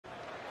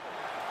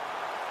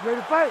Ready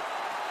to fight?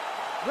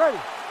 Ready.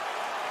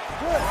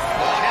 Good.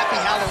 Well, happy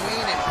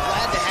Halloween and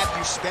glad to have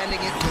you spending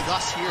it with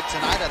us here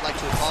tonight. I'd like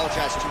to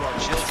apologize to our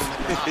children that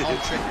we're not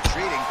home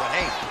trick-or-treating, but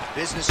hey,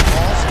 business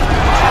calls.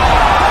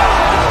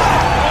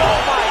 Oh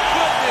my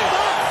goodness!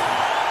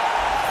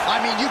 I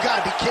mean, you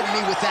gotta be kidding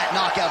me with that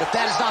knockout. If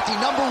that is not the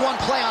 #1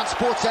 play on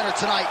SportsCenter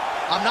tonight,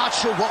 I'm not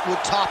sure what would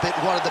top it.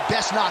 One of the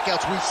best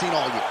knockouts we've seen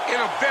all year. In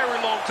a very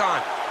long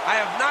time. I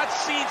have not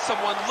seen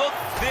someone look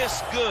this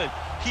good.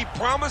 He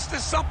promised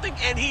us something,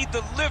 and he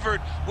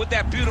delivered with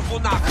that beautiful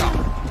knockout.